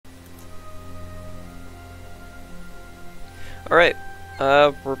Alright,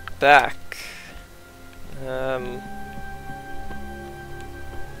 we're back.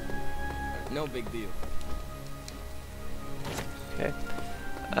 No big deal. Okay.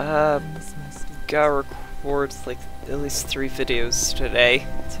 Gotta record like at least 3 videos today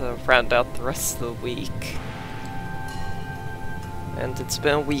to round out the rest of the week. And it's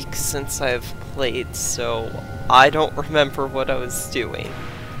been a week since I've played, so I don't remember what I was doing.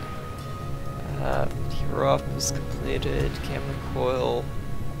 Hero up was completed, camera coil.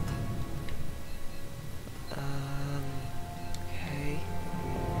 Okay.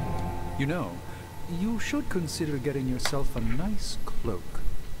 You know, you should consider getting yourself a nice cloak.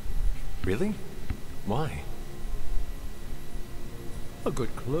 Really? Why? A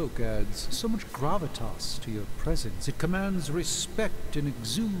good cloak adds so much gravitas to your presence. It commands respect and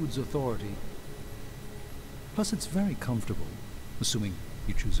exudes authority. Plus, it's very comfortable, assuming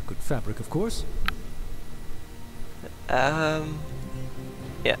you choose a good fabric, of course.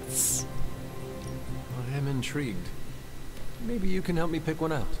 Yes. I am intrigued. Maybe you can help me pick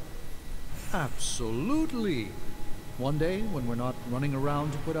one out. Absolutely. One day, when we're not running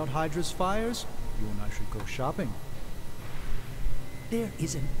around to put out Hydra's fires, you and I should go shopping. There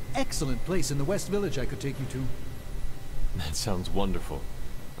is an excellent place in the West Village I could take you to. That sounds wonderful.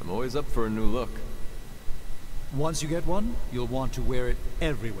 I'm always up for a new look. Once you get one, you'll want to wear it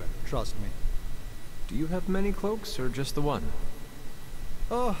everywhere, trust me. Do you have many cloaks, or just the one?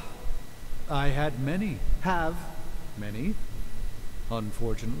 Oh, I had many. Have many.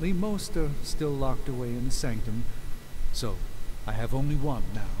 Unfortunately, most are still locked away in the sanctum, so I have only one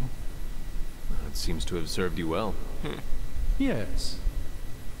now. It seems to have served you well. Yes.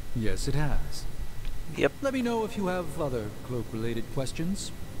 Yes, it has. Yep. Let me know if you have other cloak-related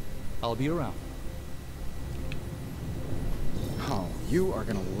questions. I'll be around. Oh, you are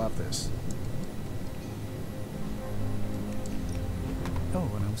gonna love this. Oh,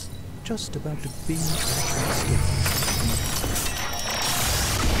 and I was just about to binge.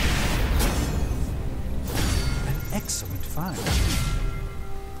 An excellent find.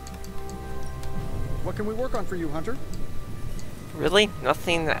 What can we work on for you, Hunter? Really?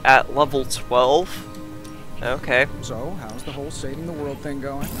 Nothing at level 12? Okay. So, how's the whole saving the world thing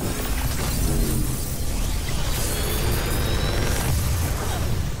going?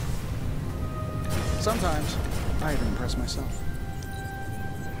 Sometimes, I even impress myself.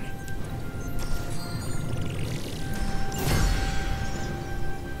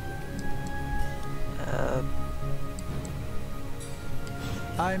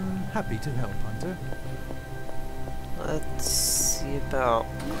 I'm happy to help, Hunter. Let's see about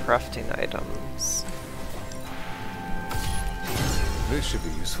crafting items. This should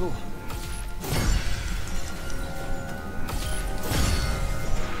be useful.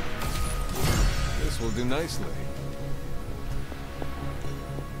 This will do nicely.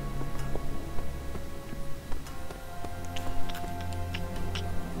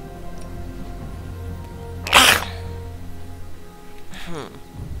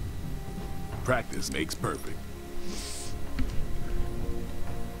 Practice makes perfect.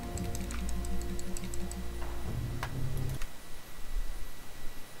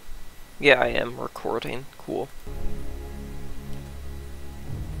 Yeah, I am recording. Cool.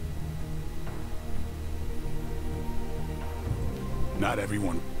 Not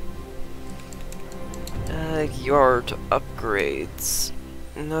everyone. Yard upgrades.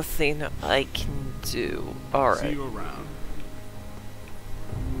 Nothing I can do. See Alright. you around.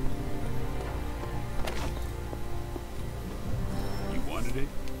 You wanted it?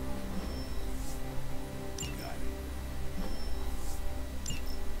 You got it.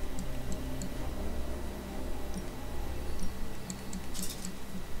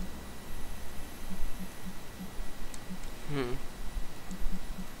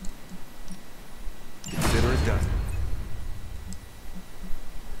 Consider it done.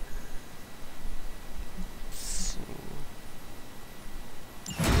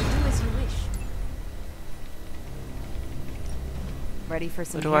 Ready for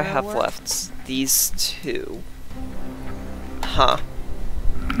some What do I hero have work? left? These two. Huh.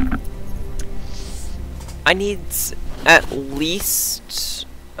 I need at least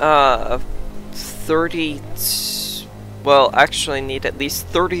 30 well, actually I need at least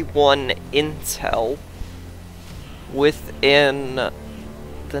 31 intel within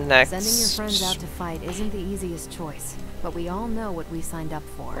the next Sending your friends out to fight isn't the easiest choice, but we all know what we signed up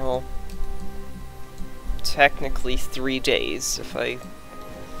for. well, technically 3 days if I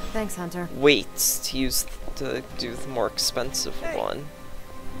Thanks, Hunter. wait to do the more expensive one.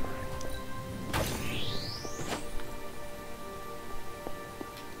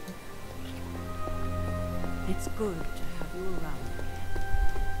 It's good to have have you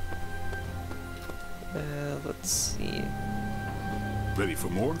around. Let's see. Ready for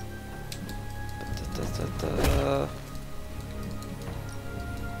more? Da-da-da-da.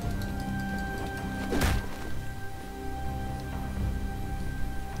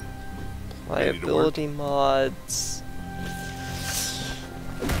 Ready to work? Liability mods.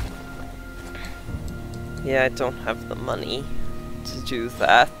 Yeah, I don't have the money to do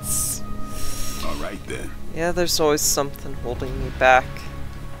that. All right then. Yeah, there's always something holding me back.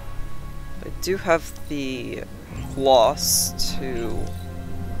 I do have the loss to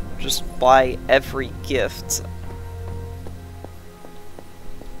just buy every gift.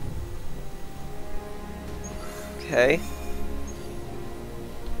 Okay.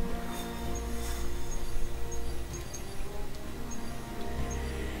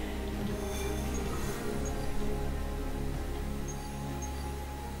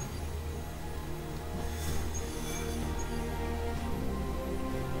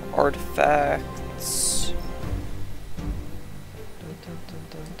 Artifacts.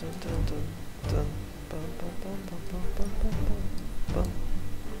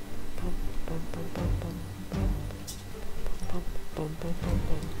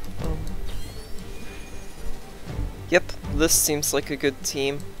 Yep, this seems like a good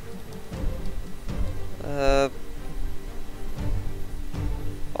team.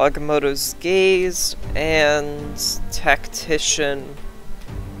 Agamotto's Gaze and Tactician.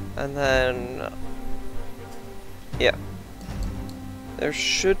 And then, yeah, there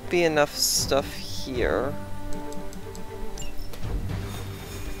should be enough stuff here.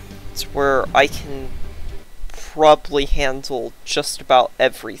 It's where I can probably handle just about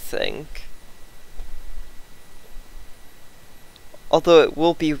everything. Although it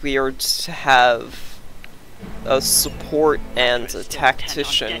will be weird to have a support and a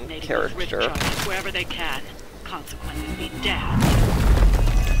tactician character. Wherever they can. Consequences be damned.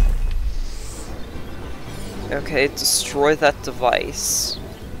 Okay, destroy that device.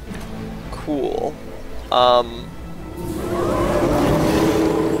 Cool.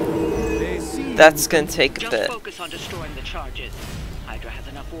 That's gonna take a Just bit. focus on destroying the charges. Hydra has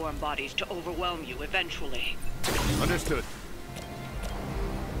enough warm bodies to overwhelm you eventually. Understood.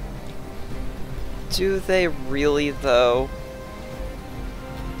 Do they really, though?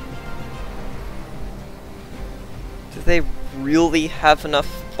 Do they really have enough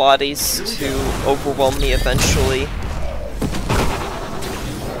bodies to overwhelm me eventually?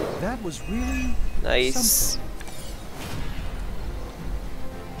 That was really Nice. something.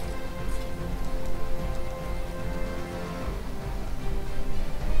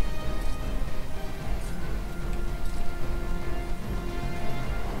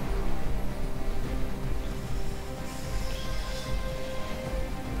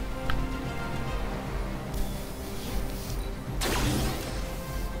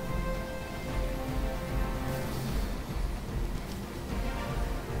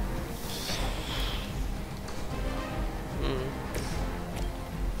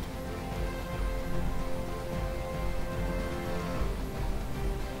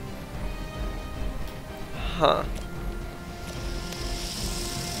 Huh.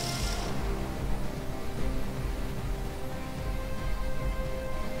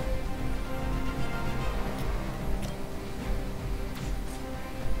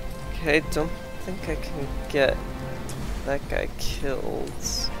 Okay, don't think I can get that guy killed.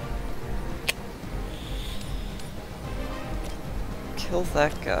 Kill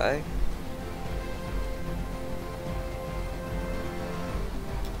that guy.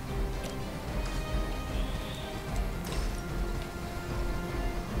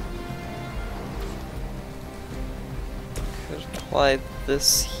 Could apply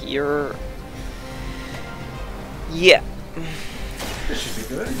this here. Yeah. This should be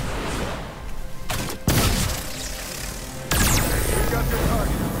good. We got your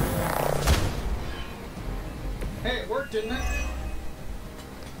target. Hey, it worked, didn't it?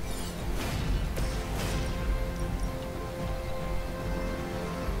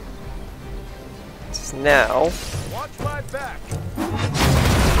 Now, Watch my back.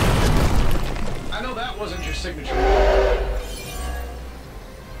 I know that wasn't your signature.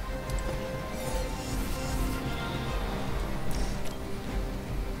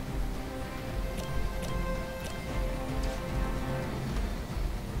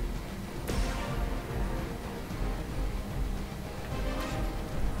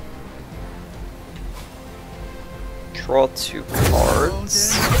 draw 2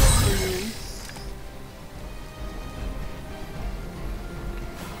 cards.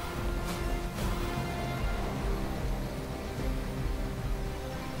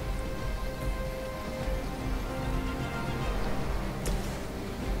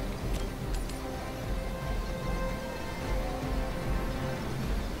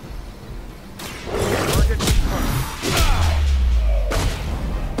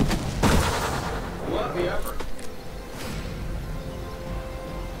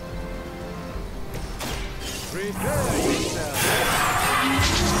 Prepare yourself.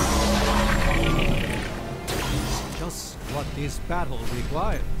 Just what this battle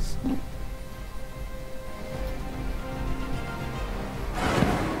requires.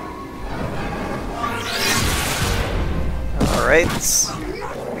 Alright.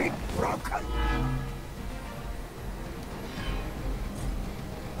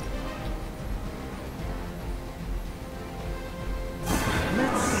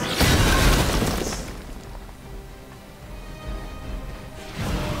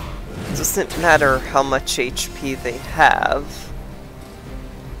 Doesn't matter how much HP they have,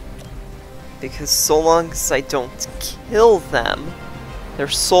 because so long as I don't kill them, their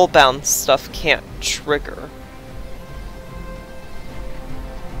soulbound stuff can't trigger.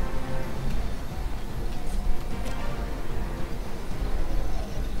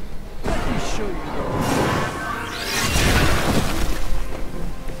 Let me show you.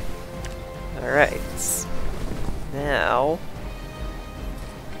 Alright. Now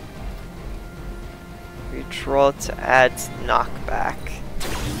redraw to add knockback.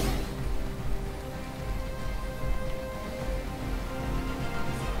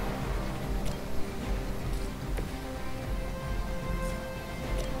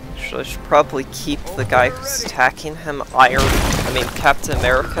 Actually, I should probably keep the guy who's attacking him Captain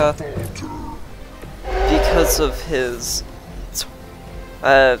America, because of his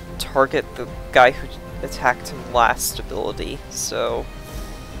target the guy who attacked him last ability, so...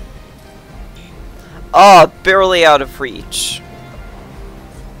 Ah, barely out of reach.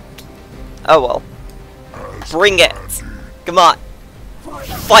 Oh well. Bring it! Come on!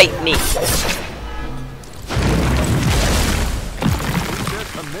 Fight me!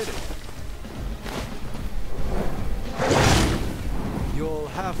 You'll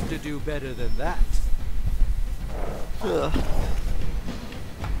have to do better than that. Ugh.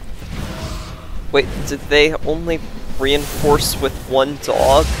 Wait, did they only reinforce with one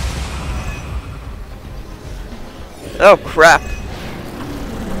dog? Oh crap.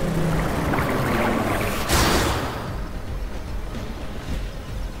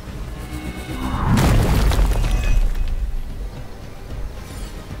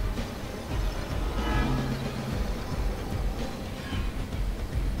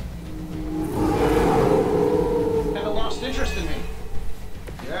 Kinda lost interest in me.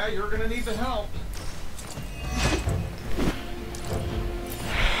 Yeah, you're gonna need the help.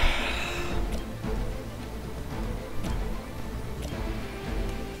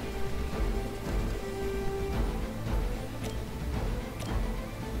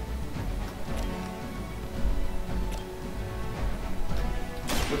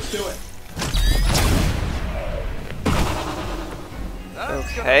 Let's do it.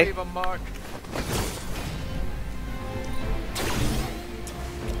 Okay. Leave a mark.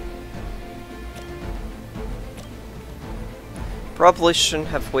 Probably shouldn't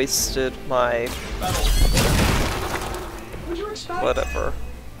have wasted my... What'd you expect? whatever.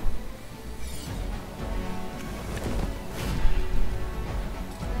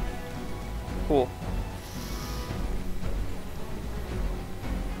 Cool.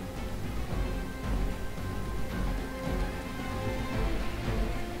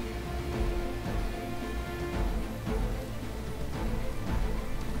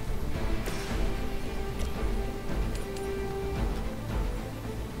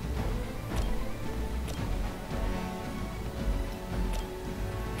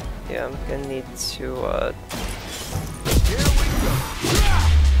 Yeah, I'm gonna need to, do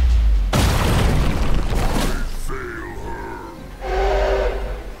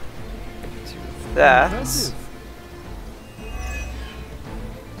that. Impressive.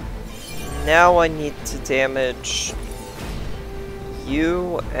 Now I need to damage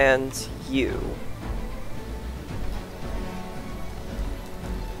you and you.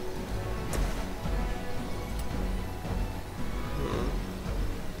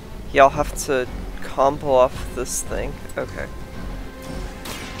 Yeah, I'll have to combo off this thing. Okay.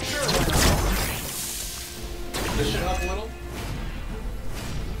 This should help a little.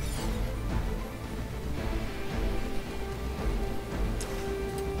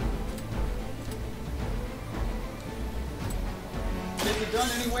 Get it done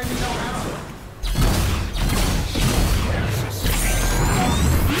any way we know how.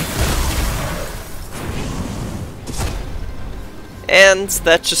 And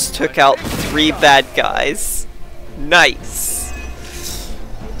that just took out 3 bad guys. Nice.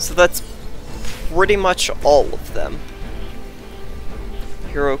 So that's pretty much all of them.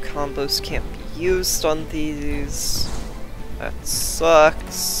 Hero combos can't be used on these. That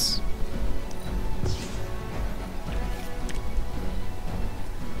sucks.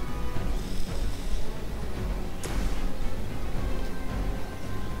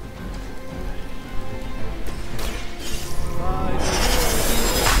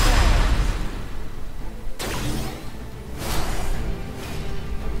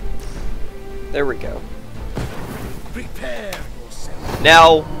 There we go. Prepare yourself.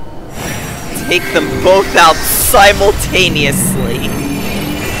 Now, take them both out simultaneously.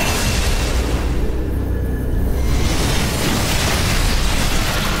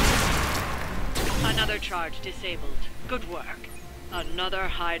 Another charge disabled. Good work. Another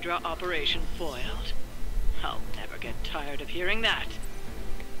Hydra operation foiled. I'll never get tired of hearing that.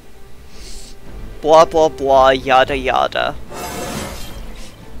 Blah blah blah, yada yada.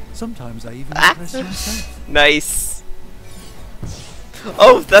 Sometimes I even impress myself. Nice.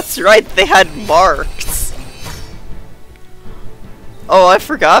 Oh, that's right, they had marks. Oh, I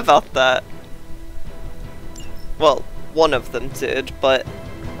forgot about that. Well, one of them did, but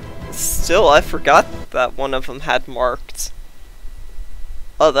still, I forgot that one of them had marked.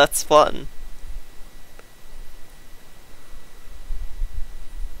 Oh, that's fun.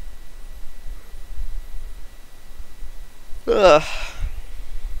 Ugh.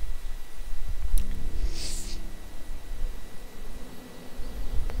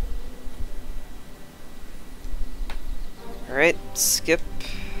 Alright, skip.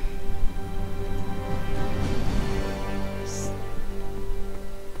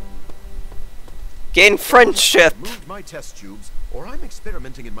 Gain friendship! Moved my test tubes, or I'm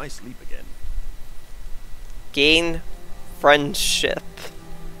experimenting in my sleep again. Gain friendship.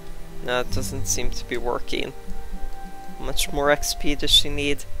 No, it doesn't seem to be working. How much more XP does she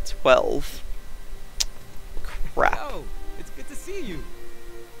need? 12. Crap. Oh, it's good to see you.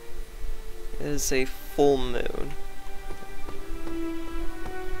 It is a full moon.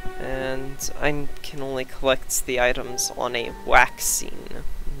 And I can only collect the items on a waxing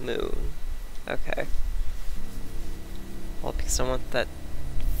moon. Okay. Well, because I want that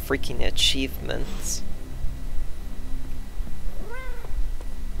freaking achievement.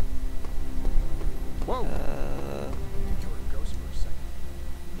 Whoa. You were a ghost for a second.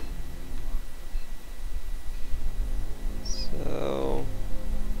 So...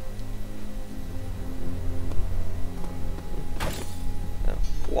 No,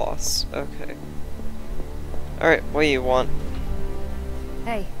 loss. Okay. Alright, what do you want?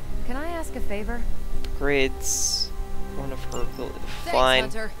 Hey, can I ask a favor? Grades. One of her... Thanks, Fine.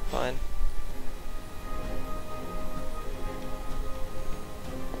 Hunter. Fine.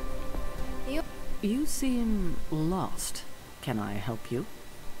 You seem lost. Can I help you?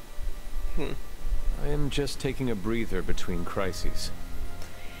 I am just taking a breather between crises.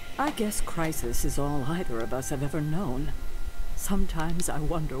 I guess crisis is all either of us have ever known. Sometimes I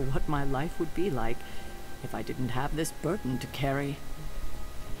wonder what my life would be like if I didn't have this burden to carry.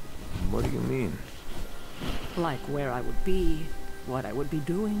 What do you mean? Like where I would be, what I would be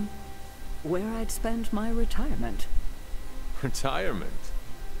doing, where I'd spend my retirement. Retirement?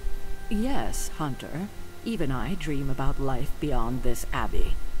 Yes, Hunter. Even I dream about life beyond this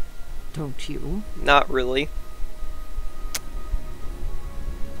abbey. Don't you? Not really.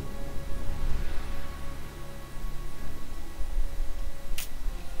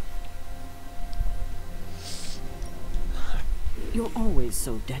 You're always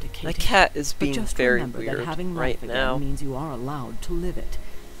so dedicated. The cat is But being just very remember weird that having right life again now. means you are allowed to live it,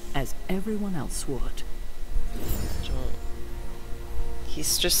 as everyone else would. Don't.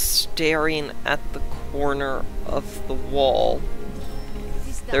 He's just staring at the corner of the wall.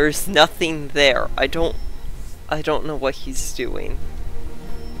 There's nothing there. I don't know what he's doing.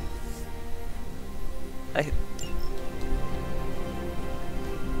 I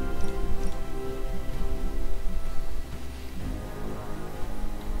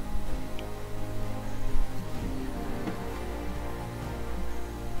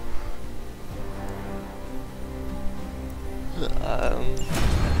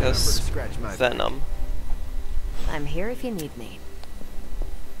guess Venom. I'm here if you need me.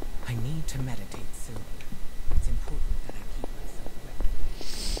 I need to meditate soon. It's important that I keep myself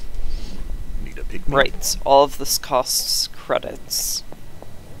ready. Need a pick-me? Right, all of this costs credits.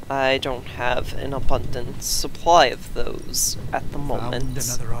 I don't have an abundant supply of those at the moment. Found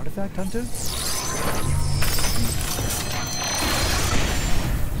another artifact, Hunter?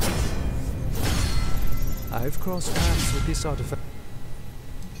 I've crossed paths with this artifact.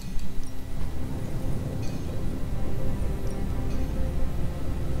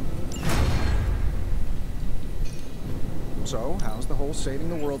 So, how's the whole saving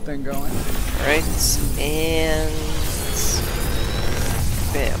the world thing going? Right, and...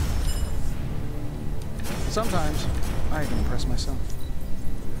 bam. Sometimes, I can impress myself.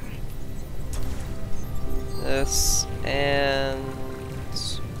 This, and...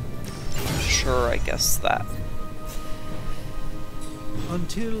 sure, I guess that.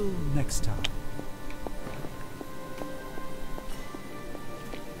 Until next time.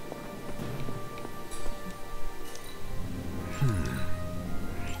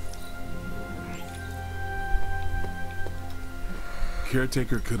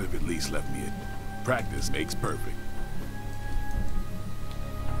 caretaker could have at least left me it. Practice makes perfect.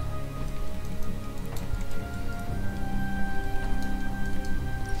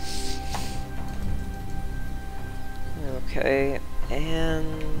 Okay,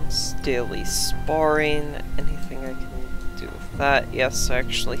 and daily sparring. Anything I can do with that? Yes, I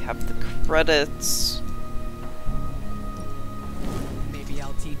actually have the credits. Maybe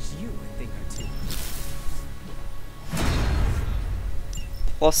I'll teach you a thing or two.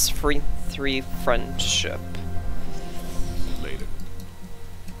 Plus 3 friendship. Later.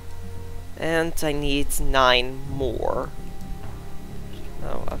 And I need 9 more.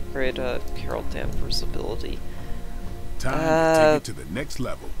 Oh, upgrade Carol Danvers' ability. Time to take it to the next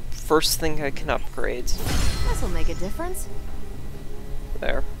level. First thing I can upgrade. This'll make a difference.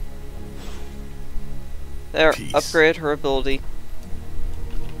 There. There, Peace. upgrade her ability.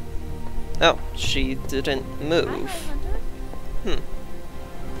 Oh, she didn't move.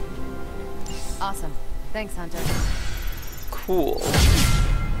 Awesome. Thanks, Hunter. Cool.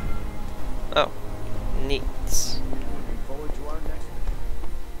 Oh, neat.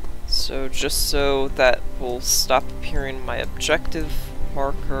 So just so that will stop appearing my objective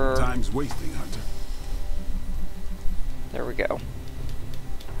marker. Time's wasting, Hunter. There we go.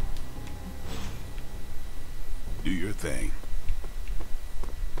 Do your thing.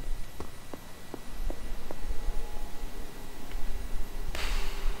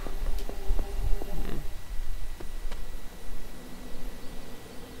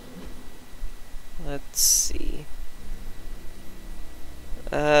 Let's see.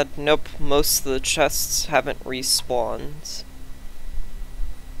 Nope, most of the chests haven't respawned.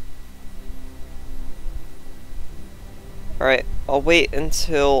 Alright, I'll wait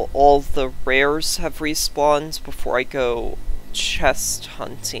until all the rares have respawned before I go chest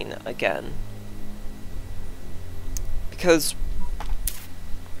hunting again. Because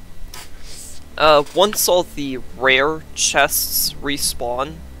once all the rare chests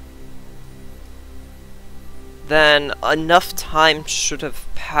respawn, then enough time should have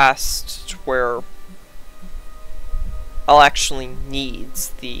passed to where I'll actually need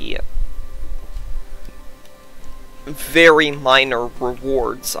the very minor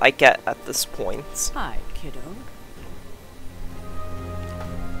rewards I get at this point. Hi, kiddo.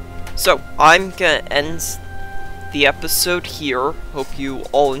 So, I'm gonna end the episode here. Hope you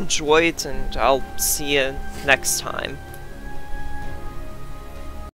all enjoyed, and I'll see you next time.